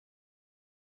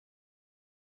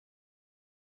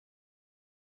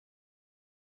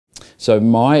So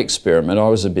my experiment, I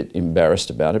was a bit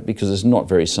embarrassed about it because it's not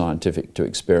very scientific to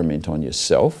experiment on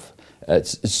yourself.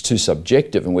 It's too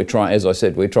subjective, and as I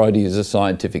said, we're trying to use a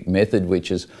scientific method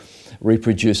which is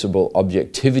reproducible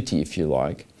objectivity, if you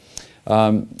like.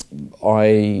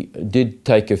 I did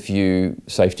take a few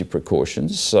safety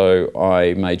precautions, so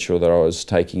I made sure that I was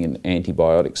taking an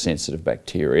antibiotic-sensitive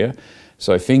bacteria.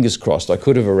 So fingers crossed, I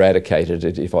could have eradicated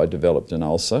it if I developed an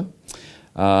ulcer.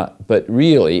 But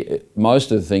really,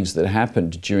 most of the things that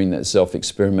happened during that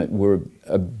self-experiment were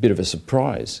a bit of a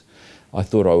surprise. I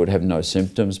thought I would have no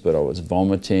symptoms, but I was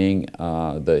vomiting.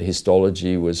 The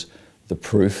histology was the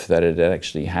proof that it had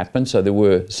actually happened. So there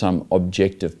were some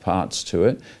objective parts to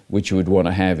it, which you would want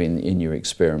to have in your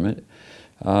experiment.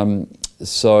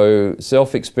 So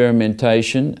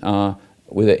self-experimentation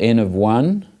with an N of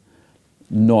 1,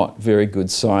 not very good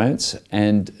science.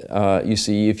 And you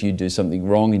see, if you do something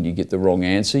wrong and you get the wrong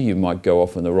answer, you might go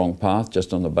off on the wrong path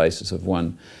just on the basis of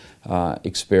one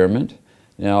experiment.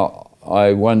 Now,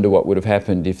 I wonder what would have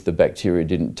happened if the bacteria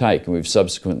didn't take, and we've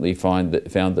subsequently found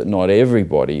that not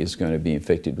everybody is going to be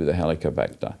infected with a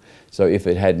Helicobacter. So if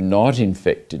it had not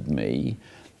infected me,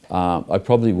 I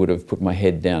probably would have put my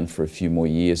head down for a few more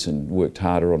years and worked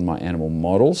harder on my animal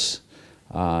models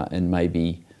and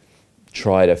maybe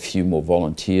tried a few more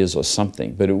volunteers or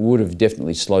something, but it would have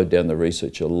definitely slowed down the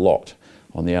research a lot.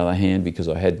 On the other hand, because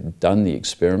I had done the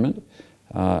experiment,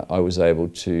 I was able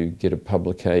to get a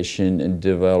publication and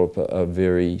develop a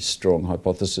very strong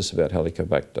hypothesis about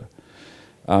Helicobacter.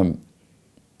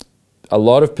 A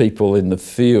lot of people in the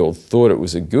field thought it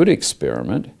was a good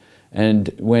experiment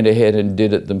and went ahead and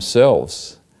did it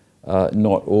themselves.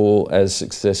 Not all as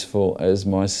successful as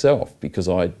myself, because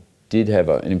I did have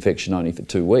an infection only for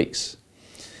 2 weeks.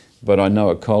 But I know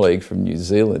a colleague from New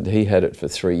Zealand, he had it for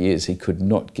 3 years. He could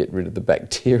not get rid of the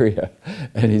bacteria,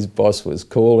 and his boss was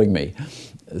calling me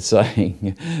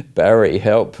saying, "Barry,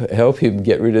 help him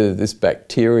get rid of this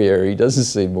bacteria. He doesn't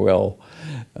seem well."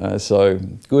 So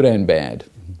good and bad.